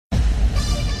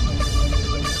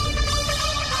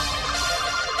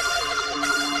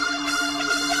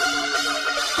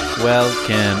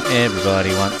Welcome,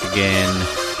 everybody, once again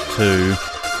to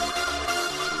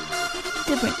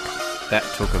The Brink. That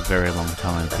took a very long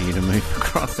time for you to move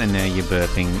across, and now you're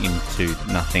burping into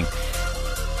nothing.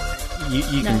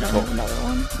 You can talk. Another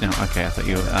one. No, okay, I thought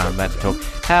you were about to talk.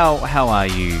 How are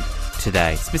you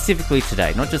today? Specifically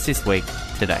today, not just this week.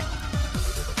 Today.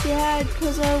 Dad,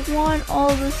 because I want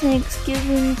all the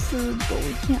Thanksgiving food, but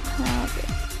we can't have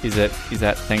it. Is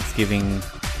that Thanksgiving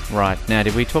right now?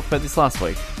 Did we talk about this last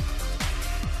week?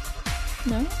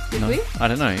 No? Did we? I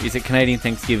don't know. Is it Canadian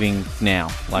Thanksgiving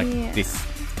now? Like this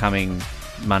coming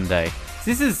Monday?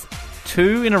 This is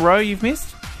 2 in a row you've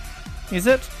missed? Is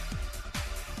it?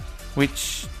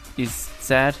 Which is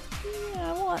sad.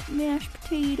 Yeah, I want mashed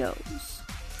potatoes.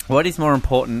 What is more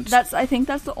important? I think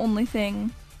that's the only thing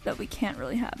that we can't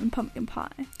really have in pumpkin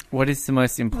pie. What is the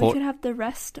most important? We could have the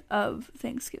rest of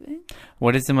Thanksgiving.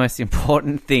 What is the most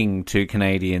important thing to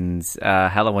Canadians,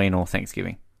 Halloween or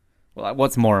Thanksgiving? Well,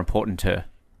 what's more important to?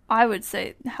 I would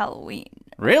say Halloween.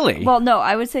 Really? Well, no,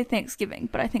 I would say Thanksgiving,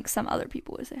 but I think some other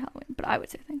people would say Halloween, but I would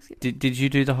say Thanksgiving. Did you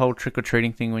do the whole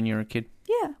trick-or-treating thing when you were a kid?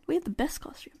 Yeah, we had the best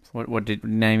costumes.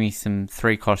 Name me some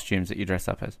 3 costumes that you dress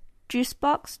up as. Juice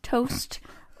box, toast,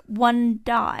 one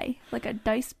die, like a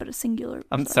dice, but a singular.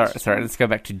 I'm sorry. Let's go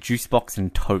back to juice box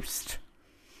and toast.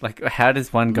 Like, how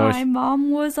does one go? My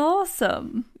mom was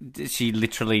awesome. Did she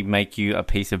literally make you a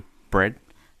piece of bread?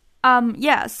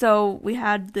 Yeah. So we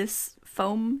had this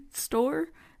foam store,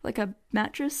 like a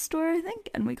mattress store, I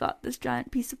think, and we got this giant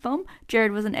piece of foam.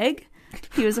 Jared was an egg.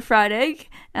 He was a fried egg,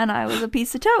 and I was a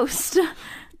piece of toast.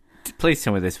 Please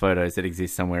tell me there's photos that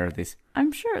exist somewhere of this.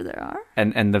 I'm sure there are.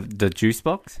 And the juice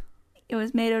box? It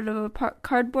was made out of a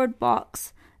cardboard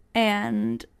box,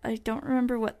 and I don't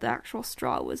remember what the actual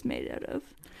straw was made out of,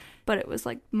 but it was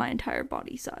like my entire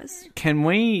body size. Can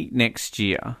we next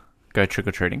year go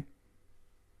trick-or-treating?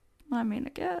 I mean, I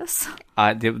guess.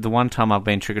 The one time I've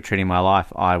been trick-or-treating in my life,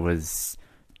 I was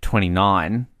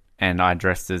 29, and I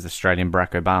dressed as Australian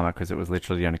Barack Obama because it was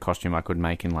literally the only costume I could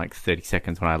make in like 30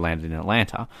 seconds when I landed in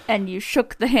Atlanta. And you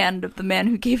shook the hand of the man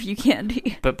who gave you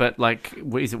candy. But like,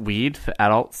 is it weird for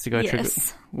adults to go trick-or-treating?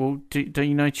 Yes. Well, do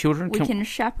you know children? We can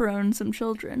chaperone some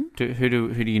children. Who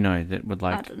do you know that would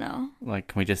like? I don't know. Like,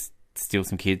 can we just steal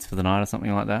some kids for the night or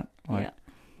something like that? Like, yeah.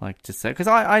 Like, just say, because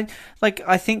I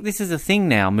think this is a thing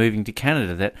now, moving to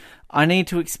Canada, that I need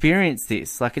to experience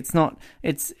this. Like,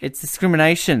 it's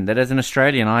discrimination that as an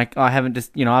Australian, I haven't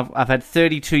just, I've had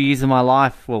 32 years of my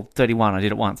life, well, 31, I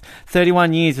did it once,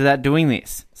 31 years without doing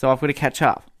this. So I've got to catch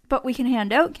up. But we can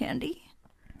hand out candy.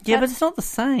 Yeah, but it's not the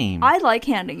same. I like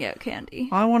handing out candy.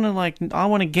 I want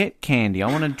to get candy.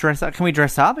 I want to dress up. Can we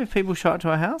dress up if people show up to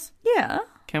our house? Yeah.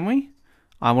 Can we?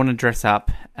 I want to dress up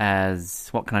as,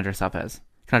 what can I dress up as?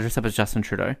 Can I dress up as Justin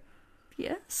Trudeau?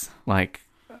 Yes. Like,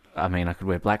 I mean, I could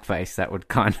wear blackface. That would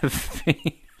kind of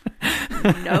be...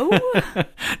 No?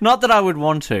 Not that I would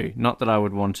want to.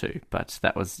 But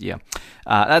that was, yeah.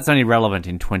 That's only relevant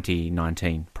in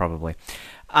 2019, probably.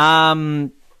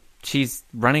 She's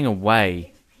running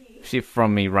away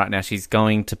from me right now. She's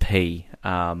going to pee.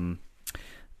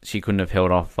 She couldn't have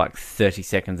held off like 30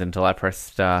 seconds until I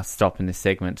pressed stop in this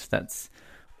segment. That's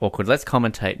awkward. Let's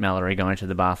commentate Mallory going to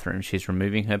the bathroom. She's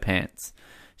removing her pants.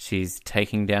 She's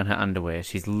taking down her underwear.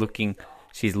 She's looking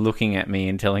at me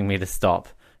and telling me to stop.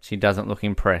 She doesn't look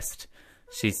impressed.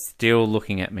 She's still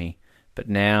looking at me. But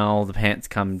now the pants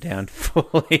come down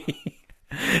fully.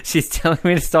 She's telling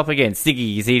me to stop again.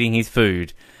 Siggy is eating his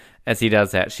food. As he does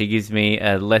that, she gives me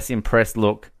a less impressed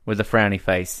look with a frowny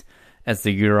face as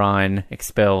the urine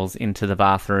expels into the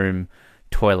bathroom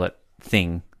toilet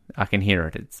thing. I can hear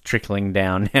it. It's trickling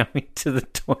down now into the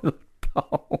toilet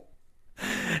bowl.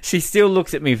 She still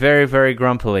looks at me very, very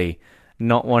grumpily,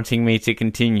 not wanting me to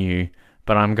continue,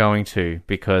 but I'm going to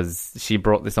because she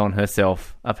brought this on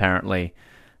herself, apparently.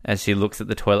 As she looks at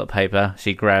the toilet paper,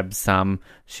 she grabs some,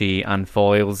 she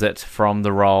unfoils it from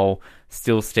the roll,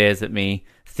 still stares at me,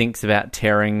 thinks about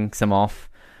tearing some off.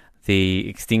 The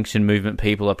Extinction Movement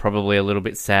people are probably a little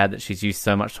bit sad that she's used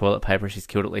so much toilet paper. She's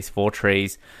killed at least 4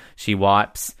 trees. She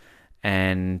wipes,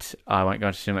 and I won't go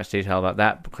into too much detail about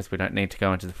that because we don't need to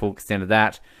go into the full extent of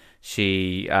that.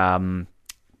 She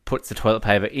puts the toilet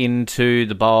paper into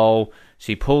the bowl.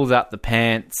 She pulls up the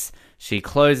pants. She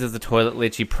closes the toilet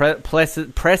lid. She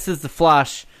presses the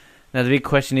flush. Now, the big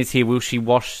question is here, will she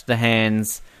wash the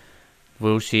hands?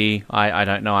 Will she? I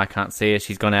don't know. I can't see her.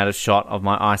 She's gone out of shot of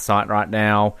my eyesight right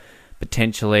now.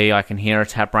 Potentially, I can hear a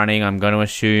tap running. I'm going to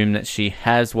assume that she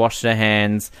has washed her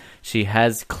hands. She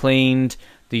has cleaned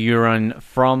the urine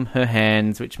from her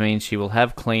hands, which means she will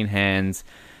have clean hands.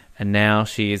 And now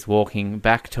she is walking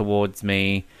back towards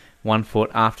me one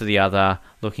foot after the other,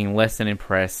 looking less than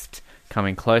impressed,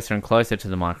 coming closer and closer to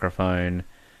the microphone.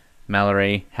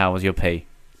 Mallory, how was your pee?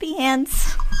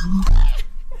 Pants.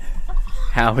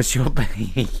 How was your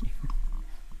pee?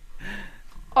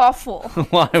 Awful.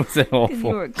 Why was it awful? Because you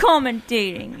were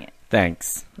commentating it.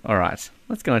 Thanks. All right,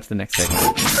 let's go into the next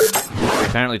segment. We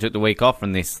apparently took the week off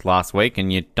from this last week,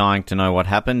 and you're dying to know what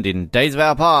happened in Days of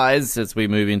Our Pies as we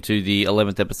move into the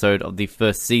 11th episode of the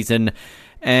first season.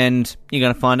 And you're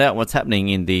going to find out what's happening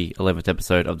in the 11th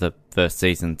episode of the first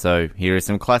season. So here is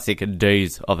some classic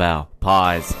Days of Our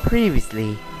Pies.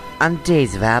 Previously on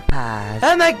Days of Our Pies.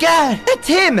 Oh my god, it's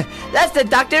him! That's the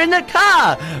doctor in the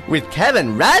car! With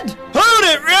Kevin Rudd? Hold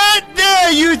it right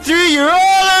there, you three! You're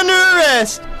all under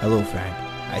arrest! Hello, Frank.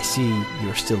 I see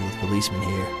you're still the policeman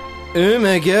here. Oh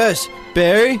my gosh,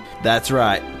 Barry? That's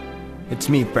right. It's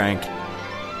me, Frank.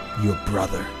 Your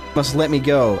brother. Must let me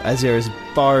go, as there is a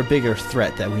far bigger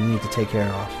threat that we need to take care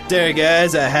of. Sorry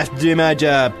guys, I have to do my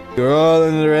job. You're all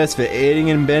under arrest for aiding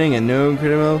and abetting a known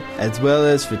criminal, as well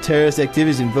as for terrorist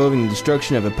activities involving the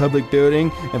destruction of a public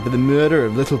building and for the murder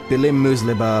of little Billy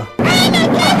Mueslibar.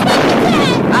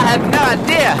 I have no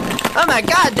idea! Oh my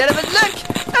god, Jennifer, look!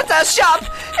 That's our shop!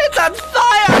 It's on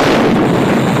fire!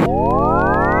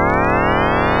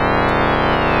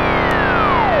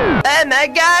 Oh my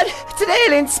god, it's an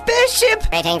alien spaceship!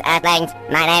 Greetings, Earthlings.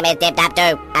 My name is Dip Dap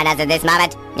Doo, and as of this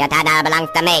moment, your time now belongs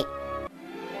to me.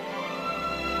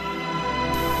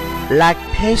 Like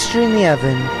pastry in the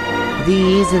oven,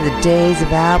 these are the days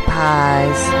of our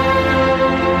pies.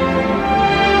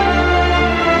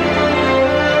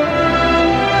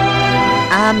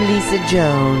 I'm Lisa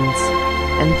Jones,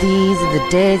 and these are the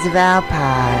days of our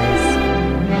pies.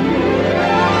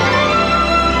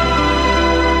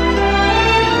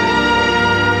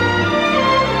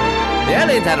 The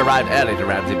aliens had arrived early to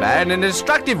Ramsey Bay, and in a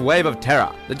destructive wave of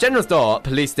terror. The general store,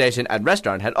 police station, and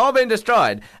restaurant had all been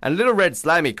destroyed, and little red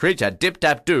slimy creature Dip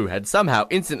Dap Doo had somehow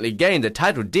instantly gained the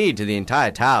title deed to the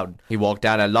entire town. He walked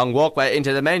down a long walkway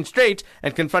into the main street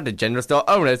and confronted general store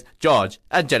owners George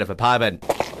and Jennifer Pyburn.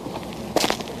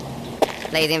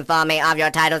 Please inform me of your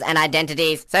titles and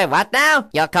identities. So what now?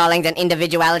 Your callings and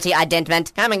individuality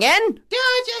identment. Come again? George,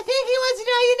 I think he wants to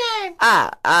know your name.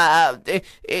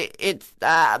 It's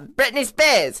Britney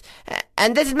Spears.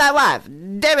 And this is my wife,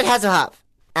 David Hasselhoff.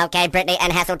 Okay, Brittany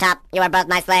and Hasseltop, you are both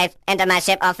my slaves. Enter my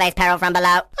ship or face peril from below.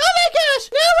 Oh my gosh,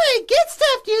 no way, get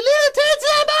stuffed, you little turd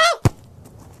slimo!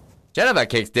 Jennifer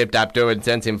kicks Dip Dap Doo and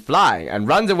sends him flying, and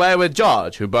runs away with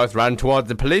George, who both run towards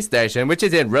the police station, which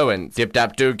is in ruins. Dip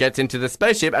Dap Doo gets into the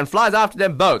spaceship and flies after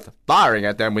them both, firing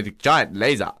at them with a giant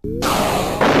laser. Jennifer,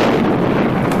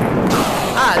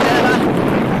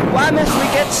 why must we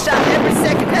get shot every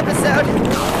second episode?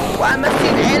 Why must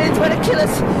these aliens want to kill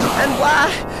us? And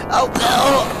why?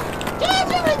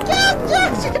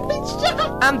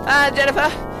 I'm fine, Jennifer.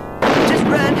 Just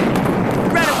run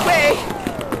away.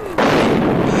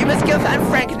 You must go find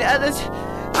Frank and the others.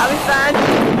 I'll be fine.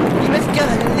 You must go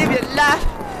and live your life.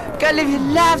 Go live your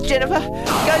life, Jennifer.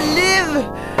 Go live.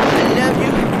 I love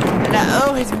you, and I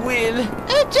always will.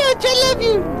 Hey, George, I love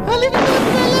you. I'll leave you alone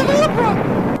and I love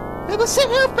Oprah. I will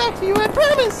send help back for you, I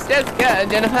promise. Just go,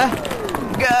 Jennifer.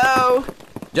 Go.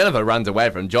 Jennifer runs away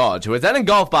from George, who is then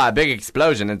engulfed by a big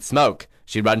explosion and smoke.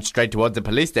 She runs straight towards the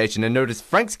police station and notices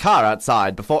Frank's car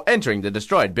outside before entering the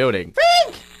destroyed building.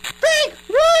 Frank! Frank!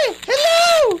 Roy!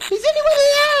 Hello! Is anyone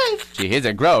alive? She hears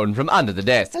a groan from under the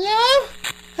desk. Hello?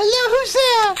 Hello, who's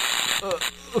there?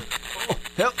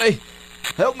 Help me!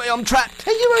 Help me, I'm trapped!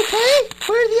 Are you okay?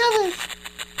 Where are the others?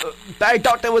 Barry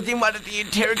Doctor was in one of the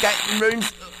interrogating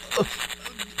rooms.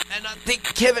 And I think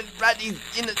Kevin Bradbury's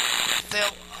in a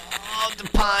cell. Oh, the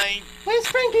pain. Where's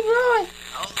Frank and Roy?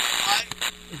 I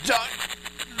don't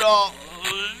know.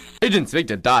 Agent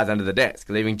Victor dies under the desk,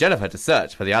 leaving Jennifer to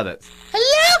search for the others.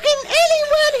 Hello, can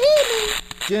anyone hear me?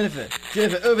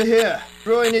 Jennifer, over here.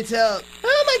 Roy needs help.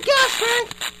 Oh my gosh,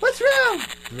 Frank! What's wrong?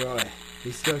 Roy,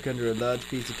 he's stuck under a large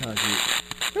piece of concrete.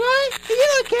 Roy, are you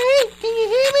okay? Can you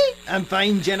hear me? I'm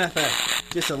fine, Jennifer.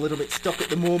 Just a little bit stuck at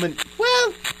the moment.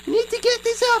 Well, we need to get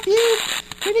this off you.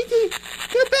 We need to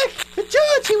go back to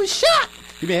George. He was shot.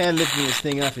 Give me a hand lifting this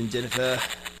thing off him, Jennifer.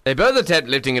 They both attempt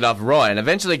lifting it off Roy and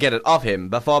eventually get it off him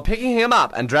before picking him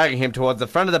up and dragging him towards the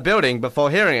front of the building before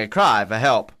hearing a cry for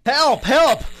help. Help!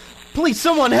 Help! Please,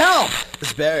 someone help!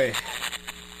 It's Barry.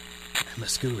 I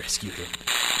must go rescue him.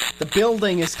 The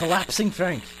building is collapsing,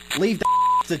 Frank. Leave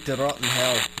the to rot in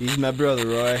hell. He's my brother,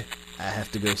 Roy. I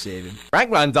have to go save him. Frank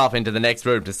runs off into the next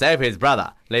room to save his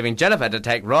brother, leaving Jennifer to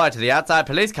take Roy to the outside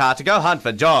police car to go hunt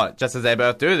for George. Just as they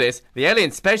both do this, the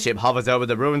alien spaceship hovers over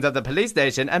the ruins of the police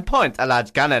station and points a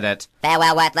large gun at it.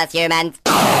 Farewell, worthless humans.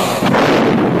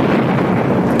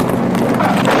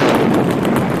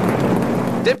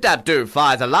 Dip-Dap-Doo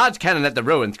fires a large cannon at the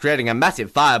ruins, creating a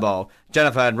massive fireball.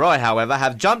 Jennifer and Roy, however,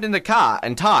 have jumped in the car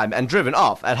in time and driven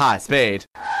off at high speed.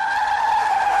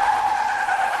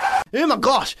 Oh my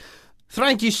gosh!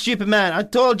 Frank, you stupid man. I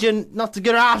told you not to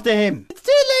go after him. It's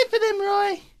too late for them,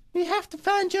 Roy. We have to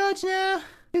find George now.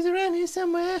 He's around here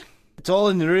somewhere. It's all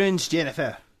in the ruins,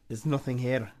 Jennifer. There's nothing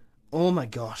here. Oh my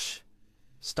gosh.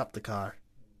 Stop the car.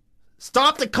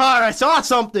 Stop the car! I saw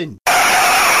something!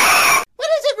 What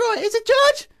is it, Roy? Is it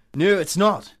George? No, it's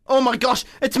not. Oh my gosh,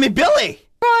 it's me Billy!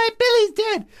 Roy, Billy's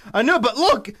dead. I know, but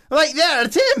look! Right there,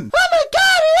 it's him! Oh my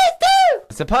God, it is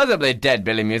too! Supposedly dead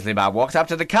Billy Muesli Bar walks up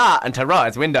to the car and to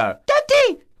Roy's window.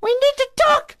 Daddy, we need to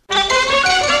talk.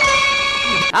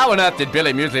 How on earth did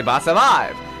Billy Muesli Bar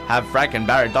survive? Have Frank and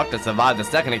Barry Doctor survived the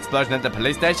second explosion at the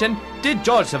police station? Did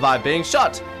George survive being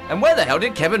shot? And where the hell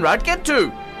did Kevin Wright get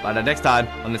to? Find out next time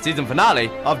on the season finale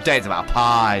of Days of Our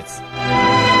Pies.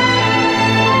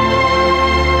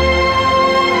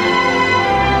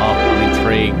 I'm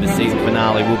intrigued. The season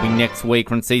finale will be next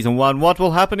week on season 1. What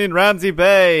will happen in Ramsey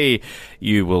Bay?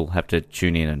 You will have to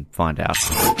tune in and find out.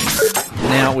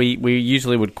 Now, we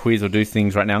usually would quiz or do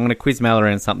things right now. I'm going to quiz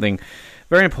Mallory on something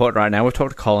very important right now. We've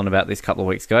talked to Colin about this a couple of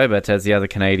weeks ago, but as the other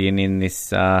Canadian in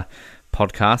this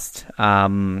podcast,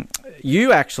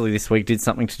 you actually this week did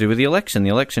something to do with the election. The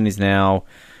election is now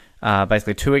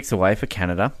basically 2 weeks away for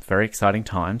Canada. Very exciting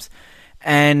times.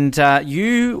 And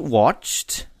you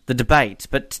watched the debate,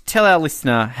 but tell our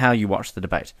listener how you watched the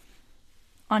debate.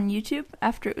 On YouTube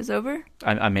after it was over.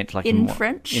 I meant like in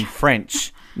French. In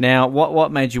French. Now,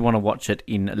 what made you want to watch it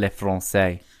in Le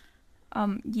Français?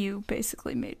 You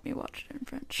basically made me watch it in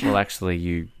French. Well, actually,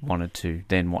 you wanted to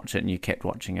then watch it, and you kept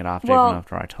watching it even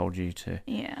after I told you to.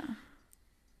 Yeah.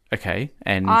 Okay,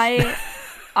 and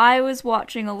I was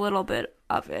watching a little bit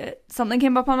of it. Something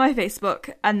came up on my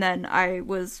Facebook, and then I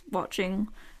was watching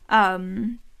a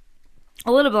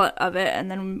little bit of it,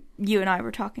 and then you and I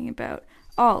were talking about,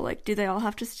 do they all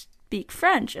have to speak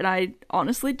French? And I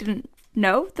honestly didn't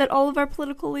know that all of our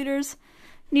political leaders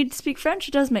need to speak French.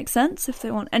 It does make sense if they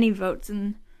want any votes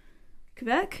in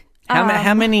Quebec.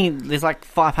 How many? There's like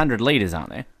 500 leaders, aren't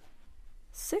there?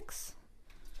 6.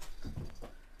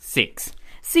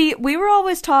 See, we were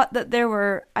always taught that there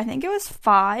were, I think it was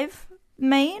 5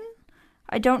 main.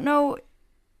 I don't know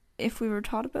if we were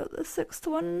taught about the 6th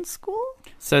one in school.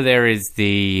 So there is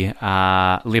the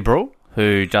Liberal,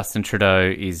 who Justin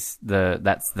Trudeau is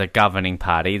that's the governing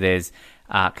party. There's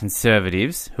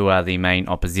Conservatives, who are the main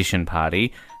opposition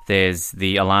party. There's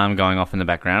the alarm going off in the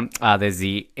background. There's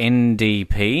the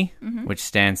NDP, which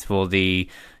stands for the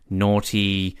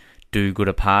Naughty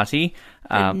Do-Gooder Party.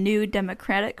 The New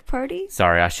Democratic Party.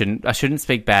 Sorry, I shouldn't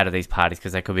speak bad of these parties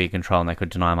because they could be in control and they could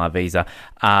deny my visa.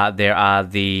 There are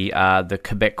the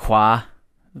Quebecois,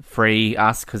 free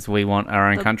us because we want our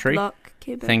own country. Bloc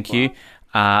Québécois. Thank you.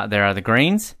 There are the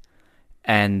Greens,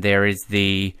 and there is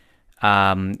the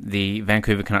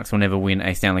Vancouver Canucks will never win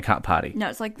a Stanley Cup party. No,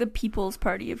 it's like the People's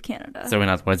Party of Canada. So in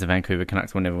other words, the Vancouver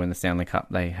Canucks will never win the Stanley Cup.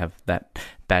 They have that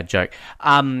bad joke.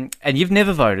 And you've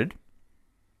never voted,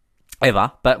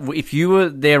 ever. But if you were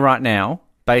there right now,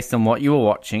 based on what you were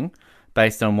watching,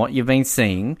 based on what you've been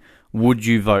seeing, would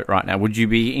you vote right now? Would you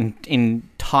be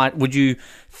would you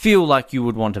feel like you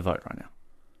would want to vote right now?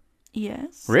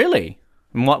 Yes. Really?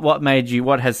 And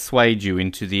what has swayed you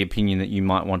into the opinion that you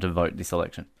might want to vote this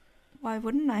election? Why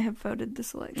wouldn't I have voted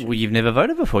this election? Well, you've never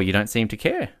voted before. You don't seem to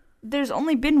care. There's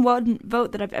only been one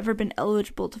vote that I've ever been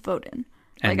eligible to vote in.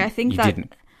 And I think you that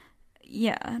didn't.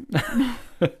 Yeah.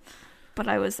 But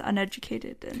I was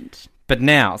uneducated and. But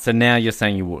now you're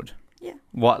saying you would. Yeah.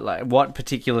 What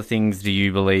particular things do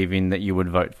you believe in that you would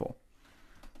vote for?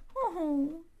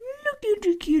 Oh, look at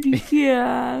the kitty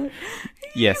cat.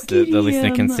 Yes, the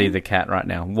listener can see the cat right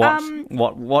now.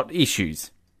 What issues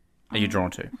are you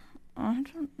drawn to? I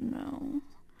don't know.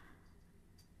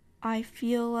 I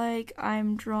feel like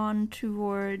I'm drawn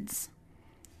towards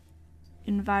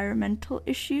environmental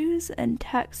issues and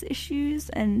tax issues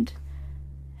and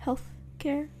health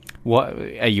care. What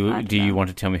are you? Do you want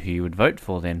to tell me who you would vote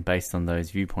for then, based on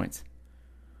those viewpoints,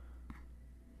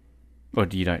 or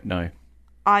do you don't know?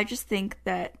 I just think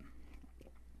that.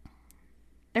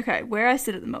 Okay, where I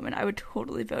sit at the moment, I would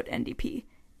totally vote NDP.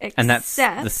 And that's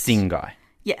the Singh guy.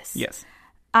 Yes. Yes.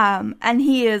 And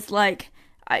he is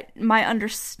my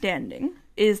understanding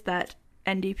is that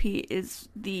NDP is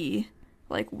the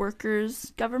like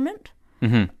workers' government,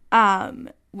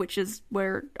 which is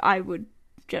where I would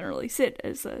generally sit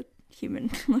as a human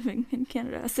living in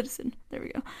Canada, a citizen. There we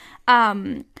go.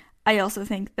 I also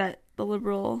think that the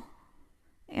Liberal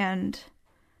and,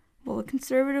 well, the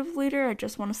Conservative leader, I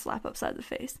just want to slap upside the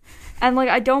face. And, like,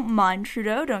 I don't mind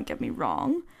Trudeau, don't get me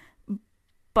wrong,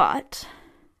 but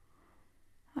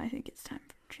I think it's time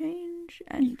for change.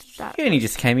 And that You only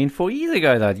just came in 4 years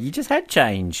ago, though. You just had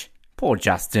change. Poor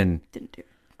Justin. didn't do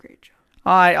a great job.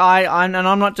 And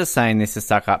I'm not just saying this to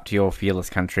suck up to your fearless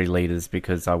country leaders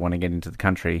because I want to get into the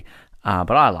country,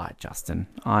 but I like Justin.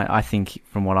 I think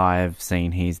from what I have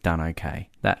seen, he's done okay.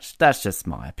 That's just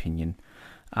my opinion.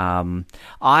 I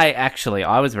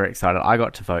was very excited. I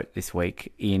got to vote this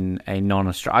week in a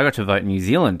I got to vote in New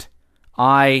Zealand.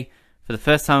 I, for the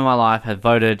first time in my life, have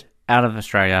voted out of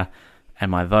Australia,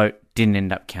 and my vote didn't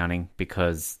end up counting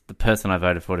because the person I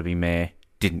voted for to be mayor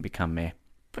didn't become mayor.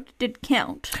 But it did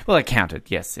count. Well, it counted.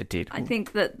 Yes, it did. I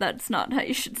think that's not how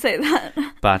you should say that.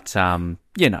 But,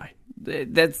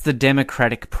 that's the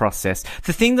democratic process.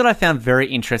 The thing that I found very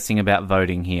interesting about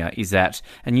voting here is that,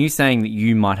 and you saying that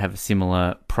you might have a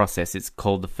similar process, it's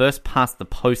called the first past the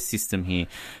post system here.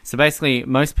 So basically,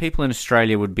 most people in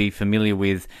Australia would be familiar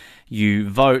with you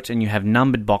vote and you have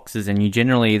numbered boxes and you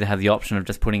generally either have the option of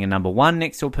just putting a number 1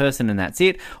 next to a person and that's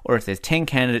it, or if there's 10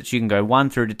 candidates, you can go 1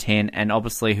 through to 10, and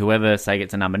obviously whoever, say,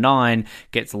 gets a number 9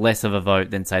 gets less of a vote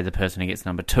than, say, the person who gets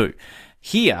number 2.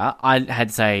 Here, I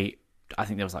had, say, I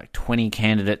think there was like 20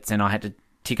 candidates and I had to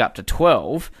tick up to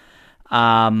 12.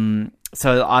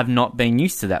 So I've not been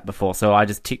used to that before. So I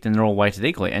just ticked and they're all weighted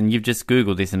equally. And you've just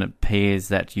Googled this and it appears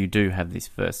that you do have this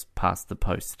first past the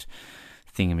post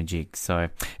thingamajig. So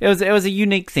it was a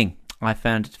unique thing. I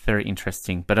found it very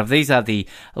interesting. But these are the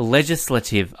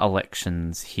legislative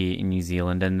elections here in New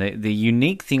Zealand. And the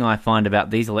unique thing I find about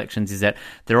these elections is that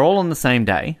they're all on the same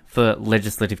day for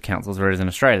legislative councils, whereas in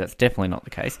Australia that's definitely not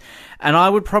the case. And I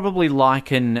would probably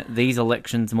liken these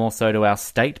elections more so to our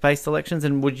state-based elections.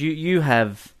 And would you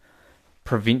have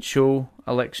provincial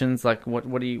elections? Like what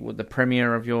the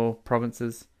premier of your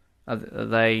provinces? Are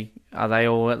they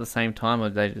all at the same time, or are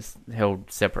they just held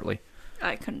separately?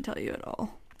 I couldn't tell you at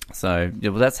all. So,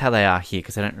 well, that's how they are here,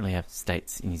 because they don't really have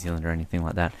states in New Zealand or anything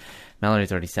like that.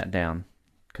 Mallory's already sat down,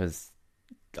 because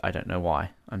I don't know why.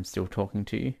 I'm still talking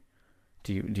to you.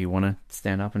 Do you want to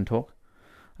stand up and talk?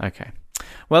 Okay.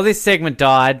 Well, this segment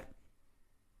died,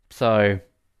 so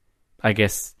I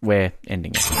guess we're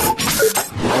ending it.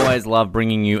 Always love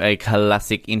bringing you a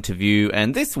classic interview,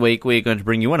 and this week we're going to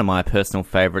bring you one of my personal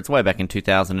favourites. Way back in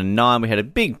 2009, we had a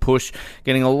big push,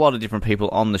 getting a lot of different people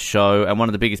on the show, and one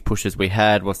of the biggest pushes we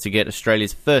had was to get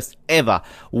Australia's first ever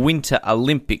Winter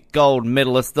Olympic gold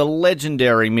medalist, the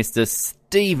legendary Mr.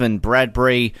 Steven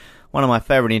Bradbury. One of my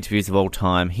favourite interviews of all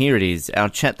time. Here it is, our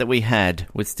chat that we had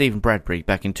with Steven Bradbury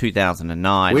back in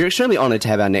 2009. We're extremely honoured to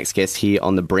have our next guest here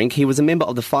on The Brink. He was a member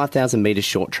of the 5,000 metre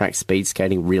short track speed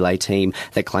skating relay team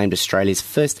that claimed Australia's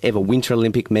first ever Winter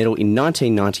Olympic medal in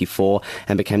 1994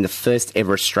 and became the first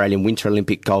ever Australian Winter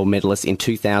Olympic gold medalist in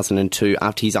 2002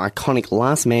 after his iconic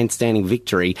last man standing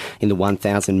victory in the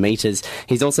 1,000 metres.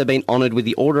 He's also been honoured with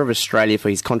the Order of Australia for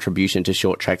his contribution to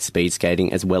short track speed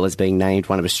skating, as well as being named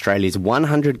one of Australia's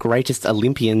 100 greatest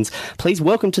Olympians. Please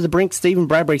welcome to The Brink, Steven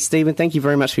Bradbury. Steven, thank you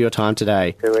very much for your time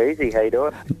today. Too easy. How you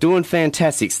doing? Doing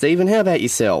fantastic. Steven, how about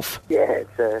yourself? Yeah,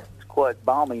 it's quite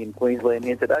balmy in Queensland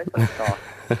here today. So it's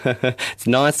nice. It's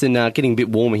nice and getting a bit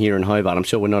warmer here in Hobart. I'm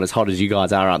sure we're not as hot as you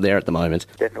guys are up there at the moment.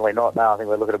 Definitely not. No, I think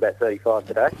we're looking at about 35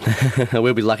 today.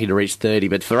 We'll be lucky to reach 30,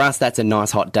 but for us, that's a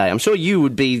nice hot day. I'm sure you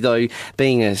would be, though,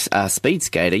 being a speed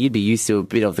skater, you'd be used to a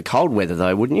bit of the cold weather,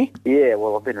 though, wouldn't you? Yeah,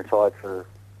 well, I've been retired for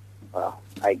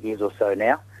 8 years or so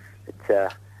now.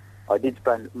 I did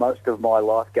spend most of my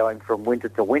life going from winter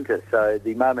to winter, so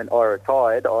the moment I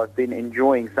retired, I've been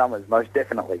enjoying summers, most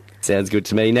definitely. Sounds good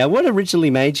to me. Now, what originally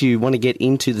made you want to get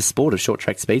into the sport of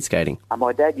short-track speed skating?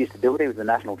 My dad used to do it. He was the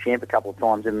national champ a couple of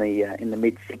times in the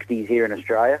mid-'60s here in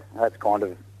Australia. That's kind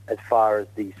of as far as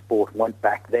the sport went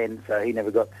back then, so he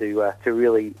never got to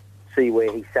really see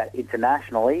where he sat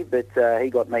internationally, but he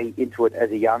got me into it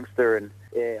as a youngster, and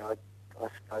yeah, I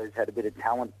suppose had a bit of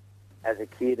talent as a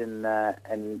kid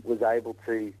and was able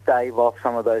to stave off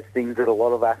some of those things that a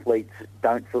lot of athletes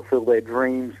don't fulfill their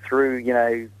dreams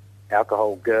through,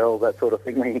 alcohol, girls, that sort of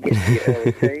thing when you get to your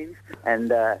early teens. And,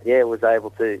 was able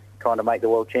to kind of make the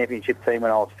World Championship team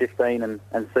when I was 15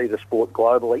 and see the sport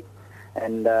globally.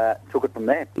 and took it from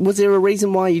there. Was there a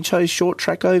reason why you chose short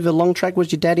track over long track?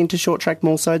 Was your dad into short track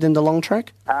more so than the long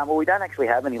track? Well, we don't actually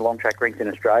have any long track rinks in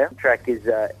Australia. Track is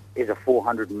a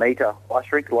 400-metre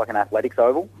ice rink, like an athletics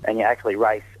oval, and you actually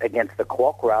race against the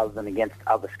clock rather than against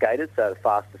other skaters, so the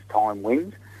fastest time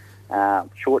wins.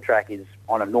 Short track is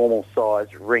on a normal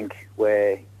size rink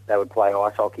where they would play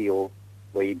ice hockey or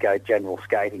where you go general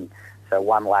skating. So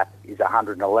one lap is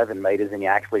 111 metres and you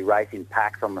actually race in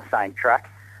packs on the same track.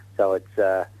 So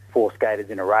it's 4 skaters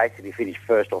in a race. If you finish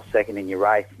first or second in your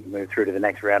race, you move through to the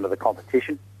next round of the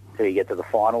competition until you get to the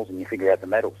finals and you figure out the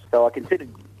medals. So I considered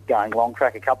going long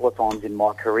track a couple of times in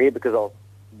my career because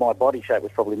my body shape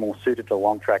was probably more suited to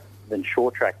long track than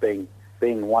short track, being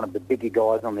one of the bigger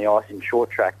guys on the ice in short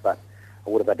track, but I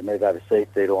would have had to move overseas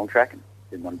to do long track and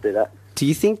didn't want to do that. Do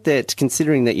you think that,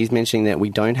 considering that you're mentioning that we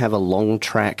don't have a long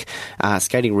track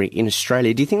skating rink in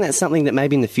Australia, do you think that's something that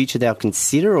maybe in the future they'll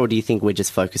consider, or do you think we're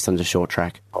just focused on the short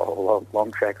track? Oh,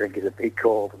 long track rink is a big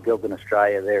call to build in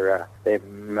Australia. They're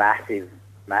massive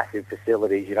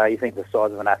facilities. You know, you think the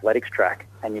size of an athletics track,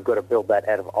 and you've got to build that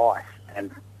out of ice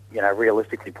and, you know,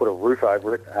 realistically put a roof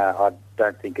over it. I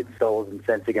don't think its dollars and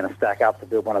cents are going to stack up to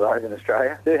build one of those in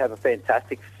Australia. We do have a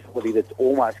fantastic facility that's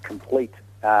almost complete,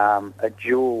 a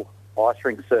dual ice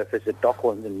rink surface at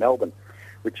Docklands in Melbourne,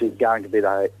 which is going to be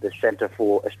the centre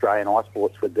for Australian ice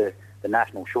sports, with the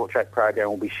national short track program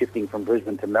will be shifting from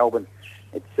Brisbane to Melbourne.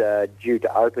 It's due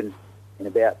to open in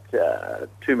about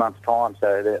 2 months' time,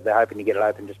 so they're hoping to get it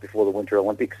open just before the Winter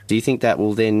Olympics. Do you think that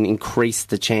will then increase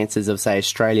the chances of, say,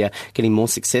 Australia getting more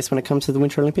success when it comes to the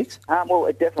Winter Olympics? Well,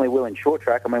 it definitely will in short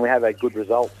track. I mean, we have had good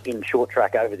results in short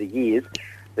track over the years,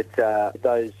 but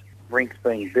those rinks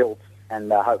being built,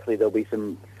 and hopefully there'll be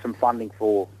some funding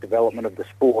for development of the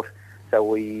sport, so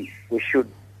we should,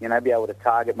 you know, be able to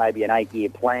target maybe an 8-year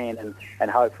plan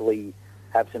and hopefully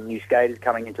have some new skaters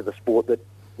coming into the sport that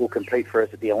will compete for us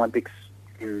at the Olympics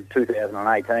in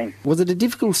 2018. Was it a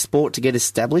difficult sport to get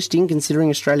established in, considering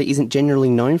Australia isn't generally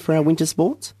known for our winter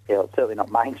sports? Yeah, it's certainly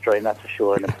not mainstream, that's for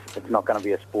sure, and it's not going to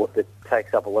be a sport that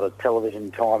takes up a lot of television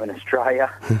time in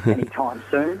Australia anytime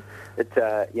soon.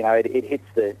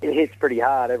 It hits pretty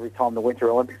hard every time the Winter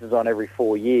Olympics is on every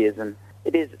 4 years, and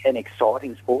it is an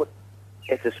exciting sport.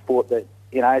 It's a sport that,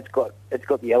 you know, it's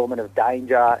got the element of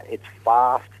danger. It's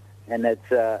fast, and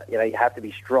it's you have to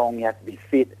be strong, you have to be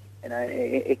fit. You know,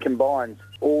 it combines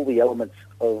all the elements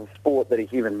of sport that a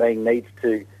human being needs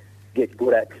to get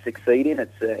good at to succeed in.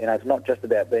 It's not just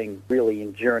about being really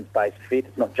endurance-based fit.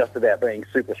 It's not just about being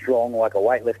super strong like a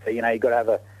weightlifter. You know, you've got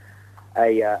to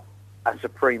have a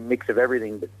supreme mix of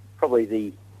everything, but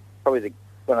probably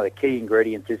one of the key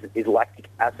ingredients is lactic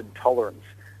acid tolerance,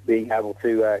 being able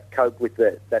to cope with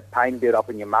that pain build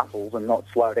up in your muscles and not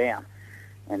slow down.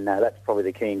 And that's probably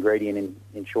the key ingredient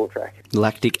in short track.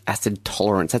 Lactic acid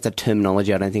tolerance. That's a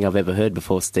terminology I don't think I've ever heard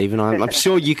before, Stephen. I'm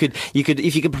sure you could,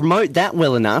 if you could promote that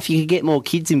well enough, you could get more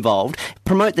kids involved,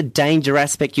 promote the danger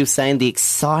aspect you're saying, the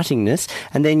excitingness,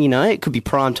 and then, you know, it could be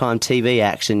primetime TV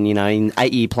action, you know, in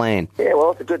 8-year plan. Yeah,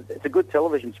 well, it's a good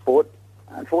television sport.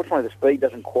 Unfortunately, the speed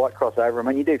doesn't quite cross over. I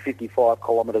mean, you do 55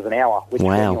 kilometres an hour, which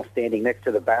when you're standing next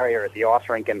to the barrier at the ice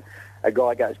rink and a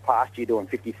guy goes past you doing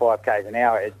 55 k's an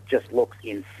hour, it just looks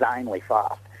insanely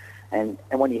fast. And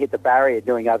when you hit the barrier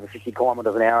doing over 50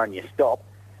 kilometres an hour and you stop,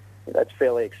 that's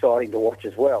fairly exciting to watch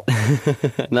as well.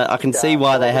 No, I can see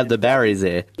why they have the barriers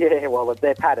there. Yeah, well,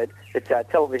 they're padded. But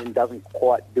television doesn't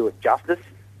quite do it justice.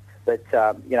 But,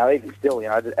 even still,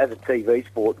 as a TV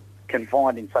sport,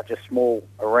 confined in such a small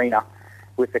arena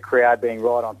with the crowd being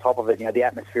right on top of it, the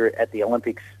atmosphere at the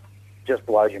Olympics just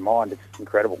blows your mind. It's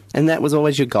incredible. And that was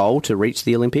always your goal, to reach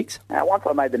the Olympics? Once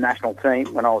I made the national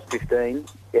team when I was 15,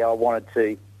 I wanted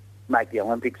to make the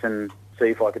Olympics and see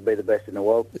if I could be the best in the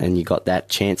world. And you got that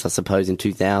chance, I suppose, in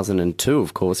 2002,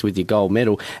 of course, with your gold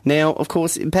medal. Now, of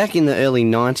course, back in the early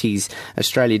 90s,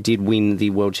 Australia did win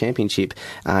the World Championship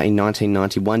in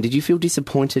 1991. Did you feel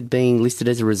disappointed being listed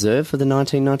as a reserve for the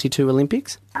 1992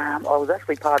 Olympics? I was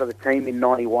actually part of the team in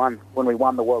 91 when we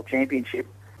won the World Championship,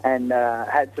 and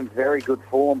had some very good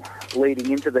form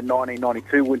leading into the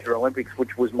 1992 Winter Olympics,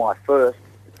 which was my first.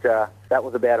 That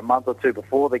was about a month or two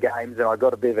before the Games, and I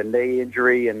got a bit of a knee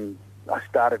injury, and I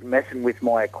started messing with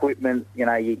my equipment.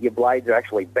 Your blades are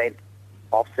actually bent,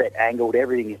 offset, angled.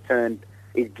 Everything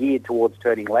is geared towards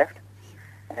turning left,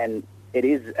 and it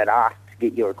is an art to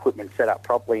get your equipment set up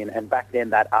properly, and back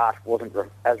then that art wasn't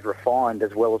as refined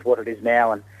as well as what it is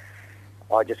now, and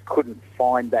I just couldn't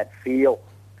find that feel,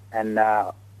 and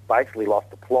basically lost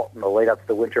the plot in the lead up to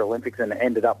the Winter Olympics and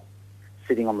ended up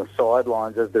sitting on the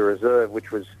sidelines as the reserve,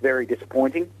 which was very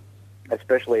disappointing.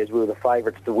 especially as we were the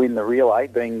favourites to win the relay,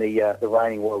 being the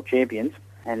reigning world champions.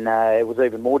 And it was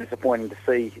even more disappointing to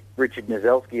see Richard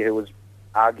Nozelski, who was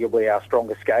arguably our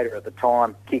strongest skater at the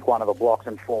time, kick one of the blocks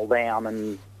and fall down,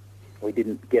 and we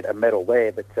didn't get a medal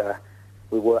there, but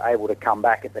we were able to come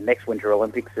back at the next Winter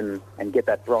Olympics and get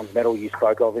that bronze medal you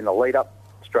spoke of in the lead-up,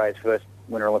 Australia's first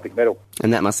Winter Olympic medal.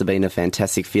 And that must have been a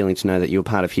fantastic feeling to know that you were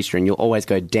part of history, and you'll always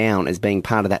go down as being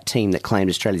part of that team that claimed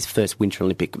Australia's first Winter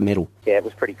Olympic medal. Yeah, it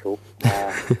was pretty cool.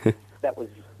 That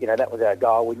was our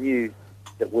goal. We knew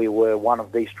that we were one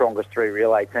of the strongest three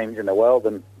relay teams in the world,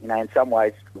 and in some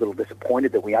ways a little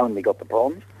disappointed that we only got the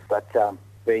bronze, but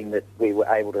being that we were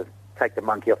able to take the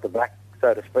monkey off the back,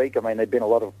 so to speak. I mean, there'd been a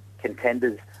lot of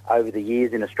contenders over the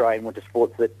years in Australian winter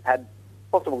sports that had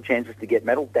possible chances to get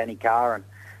medals. Danny Carr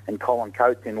and Colin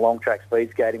Coates in long track speed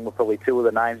skating were probably two of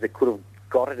the names that could have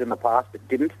got it in the past but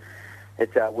didn't.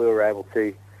 We were able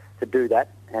to do that,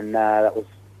 and that was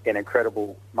an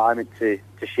incredible moment to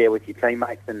share with your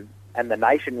teammates, and the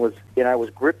nation was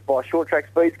gripped by short track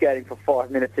speed skating for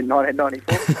 5 minutes in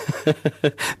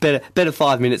 1994. better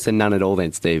 5 minutes than none at all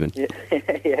then, Stephen. Yeah,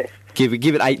 yes. Give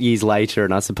it 8 years later,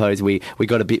 and I suppose we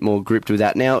got a bit more gripped with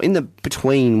that. Now, in the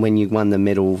between when you won the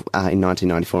medal in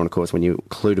 1994, and of course when you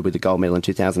concluded with the gold medal in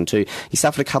 2002, you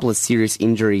suffered a couple of serious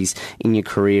injuries in your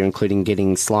career, including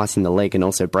getting sliced in the leg and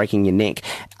also breaking your neck.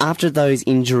 After those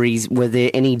injuries, were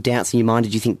there any doubts in your mind?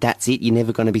 Did you think that's it? You're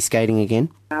never going to be skating again?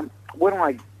 When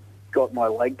I got my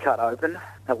leg cut open,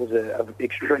 that was an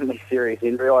extremely serious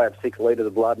injury. I had 6 litres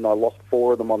of blood and I lost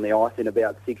 4 of them on the ice in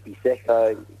about 60 seconds.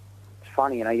 So it's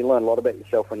funny, you learn a lot about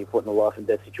yourself when you're put in a life and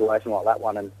death situation like that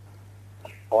one, and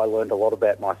I learned a lot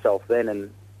about myself then,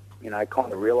 and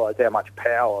kind of realised how much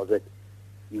power that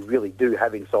you really do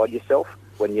have inside yourself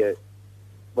when you're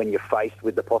faced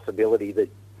with the possibility that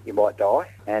you might die.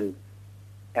 And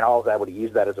I was able to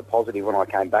use that as a positive when I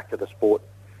came back to the sport.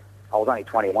 I was only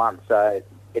 21, so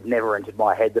it never entered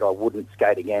my head that I wouldn't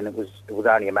skate again. It was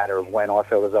only a matter of when I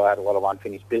felt as though I had a lot of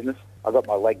unfinished business. I got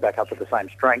my leg back up to the same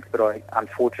strength, but I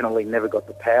unfortunately never got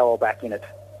the power back in it,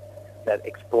 that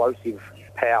explosive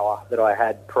power that I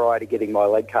had prior to getting my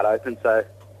leg cut open. So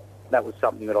that was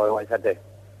something that I always had to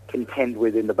contend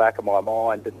with in the back of my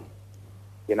mind.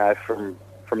 And,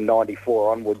 from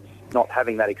 94 onwards, not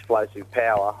having that explosive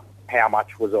power, how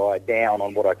much was I down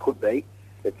on what I could be?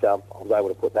 But I was able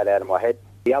to put that out of my head.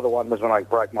 The other one was when I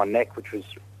broke my neck, which was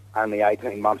only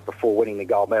 18 months before winning the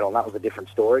gold medal, and that was a different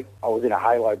story. I was in a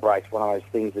halo brace, one of those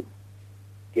things that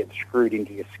get screwed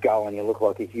into your skull and you look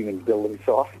like a human building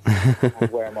site. I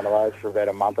was wearing one of those for about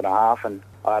a month and a half, and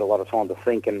I had a lot of time to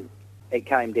think, and it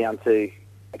came down to,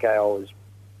 I was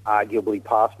arguably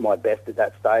past my best at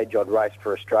that stage. I'd raced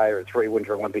for Australia at 3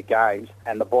 Winter Olympic Games,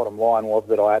 and the bottom line was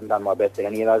that I hadn't done my best at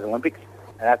any of those Olympics.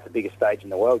 And that's the biggest stage in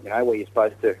the world, where you're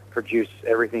supposed to produce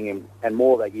everything and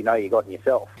more that you got in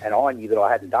yourself. And I knew that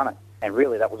I hadn't done it. And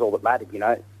really, that was all that mattered,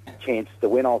 Chance to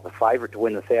win. I was the favourite to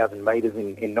win the 1,000 metres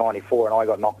in 94, and I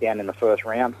got knocked down in the first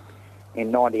round.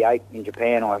 In 98 in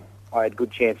Japan, I had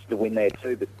good chances to win there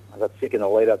too, but I got sick in the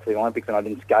lead-up to the Olympics and I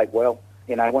didn't skate well.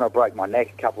 When I broke my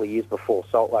neck a couple of years before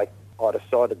Salt Lake, I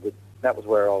decided that was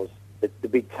where I was, the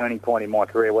big turning point in my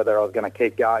career, whether I was going to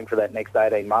keep going for that next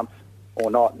 18 months or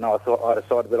not. And I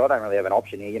decided that I don't really have an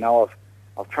option here.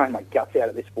 I've trained my guts out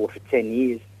at this sport for 10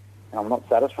 years, and I'm not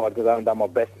satisfied because I haven't done my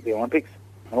best at the Olympics.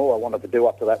 And all I wanted to do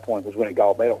up to that point was win a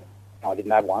gold medal. I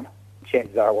didn't have one.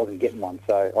 Chances are I wasn't getting one.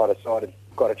 So I decided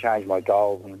I've got to change my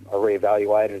goals, and I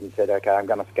reevaluated and said, okay, I'm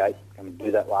going to skate. I'm going to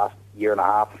do that last year and a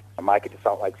half. I make it to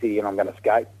Salt Lake City, and I'm going to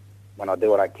skate. When I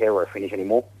do, I don't care where I finish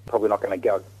anymore. Probably not going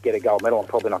to get a gold medal. I'm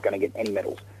probably not going to get any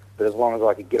medals. But as long as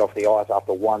I could get off the ice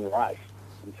after one race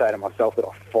and say to myself that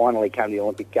I finally came to the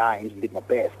Olympic Games and did my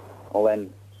best, well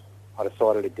then I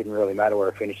decided it didn't really matter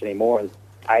where I finished anymore, and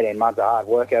 18 months of hard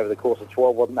work over the course of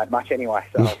 12 wasn't that much anyway,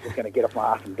 so I was just going to get off my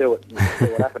ass and do it and see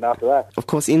what happened after that. Of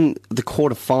course, in the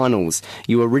quarterfinals,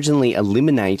 you were originally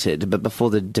eliminated, but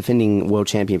before the defending world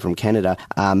champion from Canada,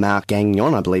 Marc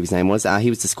Gagnon, I believe his name was,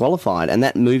 he was disqualified, and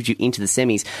that moved you into the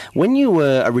semis. When you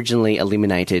were originally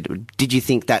eliminated, did you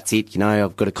think that's it,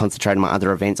 I've got to concentrate on my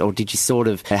other events, or did you sort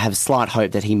of have slight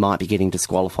hope that he might be getting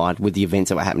disqualified with the events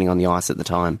that were happening on the ice at the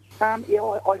time? I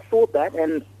thought that,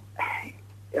 and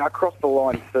I crossed the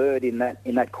line third in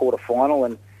that quarter final,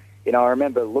 and I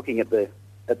remember looking at the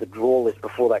draw list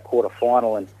before that quarter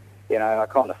final, and I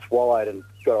kind of swallowed and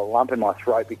got a lump in my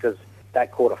throat because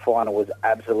that quarter final was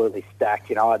absolutely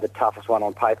stacked. I had the toughest one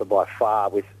on paper by far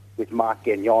with Marc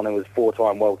Gagnon, who was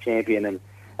 4-time world champion, and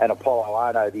Apollo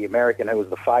Ono, the American, who was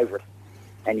the favourite.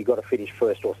 And you got to finish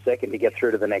first or second to get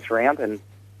through to the next round. And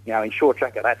in short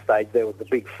track at that stage, there was the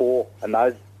big four, and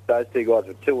those two guys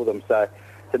were two of them. So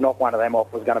to knock one of them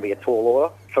off was going to be a tall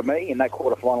order. For me, in that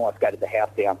quarter-final, I skated the house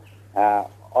down.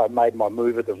 I made my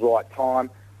move at the right time.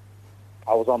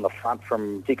 I was on the front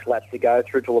from 6 laps to go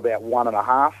through till about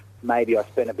 1.5. Maybe I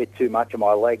spent a bit too much of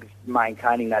my legs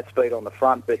maintaining that speed on the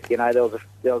front, but, you know,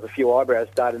 there was a few eyebrows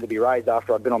starting to be raised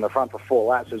after I'd been on the front for 4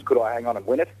 laps. It was, could I hang on and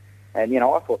win it? And, you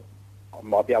know, I thought I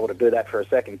might be able to do that for a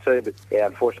second too, but, yeah,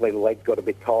 unfortunately the legs got a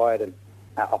bit tired, and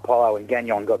Apollo and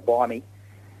Gagnon got by me.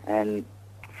 And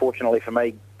fortunately for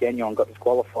me, Gagnon got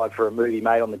disqualified for a move he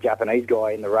made on the Japanese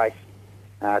guy in the race,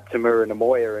 Tamura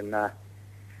Namoya, and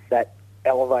that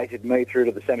elevated me through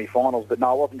to the semi-finals. But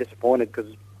no, I wasn't disappointed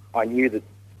because I knew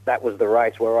that was the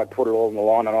race where I'd put it all on the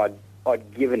line, and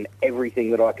I'd given everything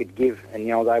that I could give, and, you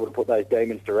know, I was able to put those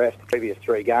demons to rest the previous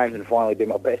 3 games and finally do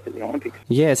my best at the Olympics.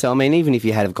 Yeah, so I mean, even if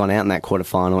you had have gone out in that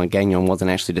quarterfinal and Gagnon wasn't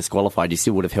actually disqualified, you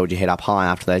still would have held your head up high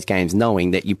after those games,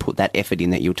 knowing that you put that effort in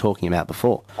that you were talking about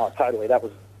before. Oh, totally. That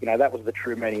was the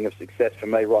true meaning of success for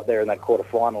me right there in that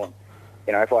quarterfinal. And,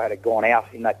 you know, if I had gone out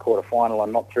in that quarterfinal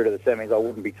and not through to the semis, I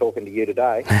wouldn't be talking to you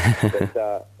today.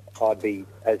 But I'd be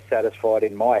as satisfied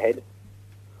in my head.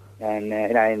 And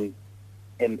you know,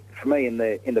 and for me, in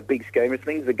the big scheme of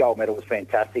things, the gold medal was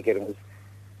fantastic, and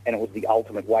it was the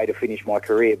ultimate way to finish my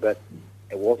career. But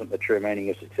it wasn't the true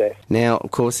meaning of success. Now, of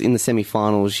course, in the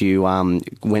semi-finals, you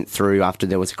went through after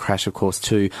there was a crash, of course,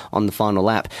 too, on the final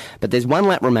lap. But there's 1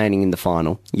 lap remaining in the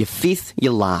final. You're 5th,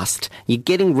 you're last. You're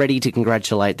getting ready to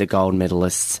congratulate the gold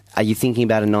medalists. Are you thinking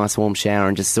about a nice warm shower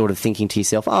and just sort of thinking to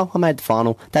yourself, oh, I made the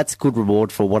final. That's good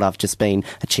reward for what I've just been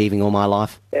achieving all my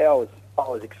life? Yeah, I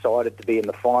was excited to be in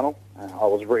the final. I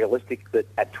was realistic that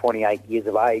at 28 years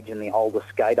of age and the oldest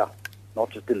skater,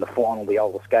 not just in the final, the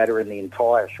oldest skater in the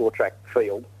entire short track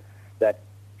field, that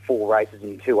 4 races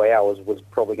in 2 hours was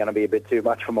probably going to be a bit too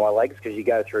much for my legs, because you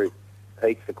go through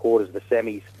heats, the quarters, the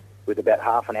semis with about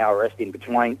half an hour rest in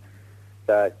between.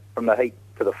 So from the heat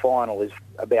to the final is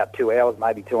about 2 hours,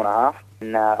 maybe 2.5.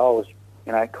 And I was,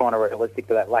 you know, kind of realistic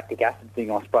to that lactic acid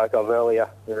thing I spoke of earlier.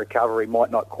 The recovery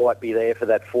might not quite be there for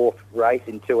that 4th race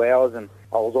in 2 hours. And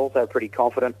I was also pretty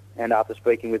confident, and after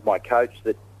speaking with my coach,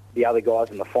 that the other guys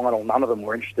in the final, none of them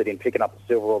were interested in picking up the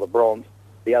silver or the bronze.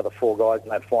 The other 4 guys in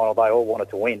that final, they all wanted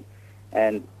to win.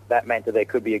 And that meant that there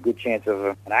could be a good chance of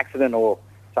an accident or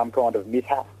some kind of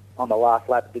mishap on the last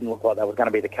lap. It didn't look like that was going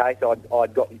to be the case.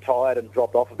 I'd gotten tired and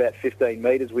dropped off about 15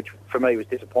 metres, which for me was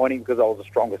disappointing because I was a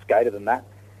stronger skater than that.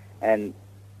 And,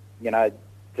 you know,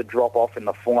 to drop off in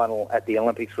the final at the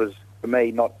Olympics was, for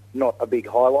me, not a big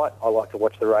highlight. I like to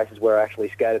watch the races where I actually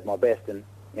skated my best, and,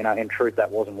 you know, in truth, that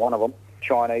wasn't one of them.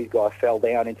 Chinese guy fell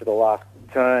down into the last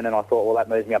turn, and I thought, well, that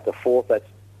moves me up to 4th. That's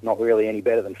not really any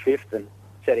better than 5th. And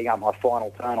setting up my final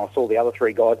turn, I saw the other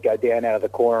 3 guys go down out of the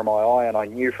corner of my eye, and I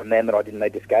knew from then that I didn't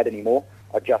need to skate anymore.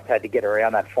 I just had to get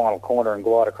around that final corner and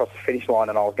glide across the finish line,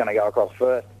 and I was going to go across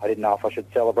first. I didn't know if I should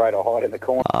celebrate or hide in the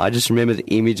corner. I just remember the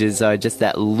images, though, just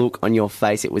that look on your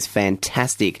face. It was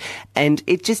fantastic. And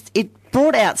it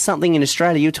brought out something in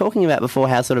Australia. You were talking about before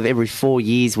how sort of every 4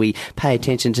 years we pay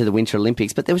attention to the Winter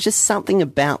Olympics, but there was just something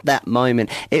about that moment.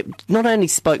 It not only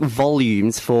spoke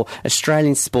volumes for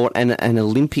Australian sport and an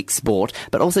Olympic sport,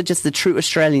 but also just the true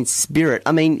Australian spirit.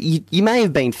 I mean, you may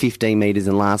have been 15 metres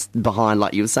and last behind,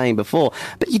 like you were saying before,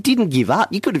 but you didn't give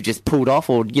up. You could have just pulled off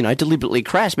or, you know, deliberately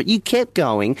crashed, but you kept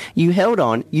going. You held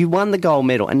on. You won the gold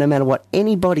medal. And no matter what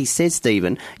anybody says,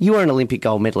 Stephen, you are an Olympic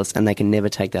gold medalist, and they can never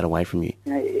take that away from you.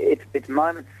 It's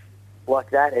moments like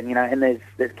that, and, you know, and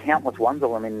there's countless ones of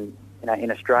them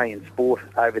in Australian sport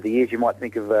over the years. You might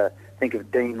think of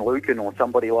Dean Lucan or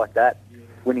somebody like that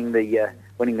winning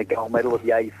the gold medal at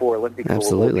the '84 Olympics,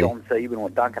 Absolutely. or John Seaborn or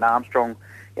Duncan Armstrong.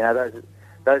 You know,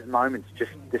 those moments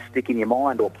just stick in your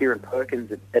mind. Or Kieran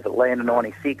Perkins at Atlanta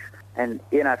 '96, and,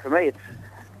 you know, for me,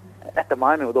 it's at the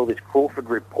moment with all this Crawford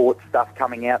report stuff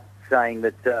coming out saying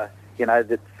that you know,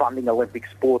 that funding Olympic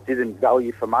sports isn't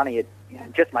value for money. It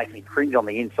just makes me cringe on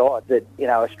the inside that, you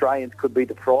know, Australians could be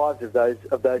deprived of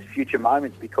those future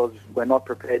moments because we're not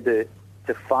prepared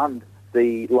to fund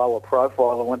the lower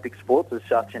profile Olympic sports as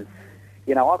such. And,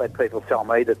 you know, I've had people tell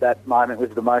me that moment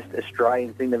was the most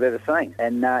Australian thing they've ever seen.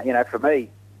 And, you know, for me,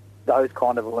 those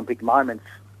kind of Olympic moments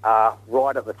are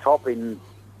right at the top in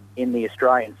the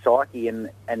Australian psyche and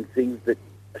things that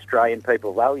Australian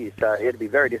people value. So it'd be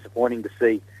very disappointing to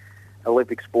see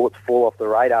Olympic sports fall off the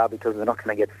radar because they're not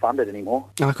going to get funded anymore.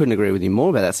 I couldn't agree with you more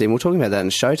about that, Stephen. We're talking about that in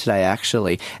the show today,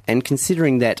 actually. And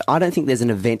considering that I don't think there's an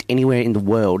event anywhere in the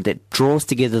world that draws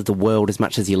together the world as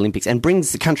much as the Olympics and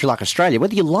brings a country like Australia,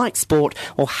 whether you like sport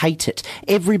or hate it,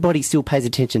 everybody still pays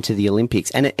attention to the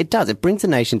Olympics. And it does. It brings the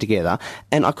nation together.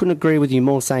 And I couldn't agree with you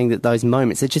more saying that those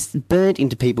moments are just burnt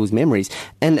into people's memories.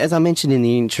 And as I mentioned in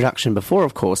the introduction before,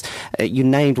 of course, you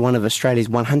named one of Australia's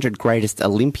 100 greatest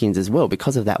Olympians as well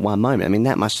because of that one moment. I mean,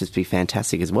 that must just be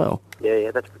fantastic as well.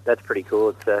 Yeah, that's pretty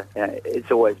cool.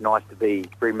 It's always nice to be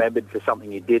remembered for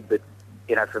something you did, but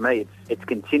for me, it's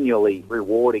continually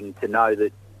rewarding to know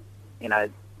that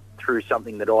through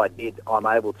something that I did, I'm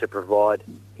able to provide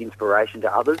inspiration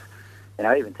to others.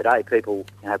 Even today, people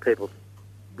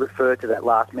refer to that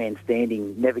last man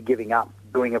standing, never giving up,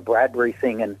 doing a Bradbury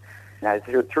thing, and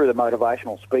through the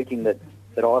motivational speaking that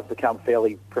I've become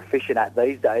fairly proficient at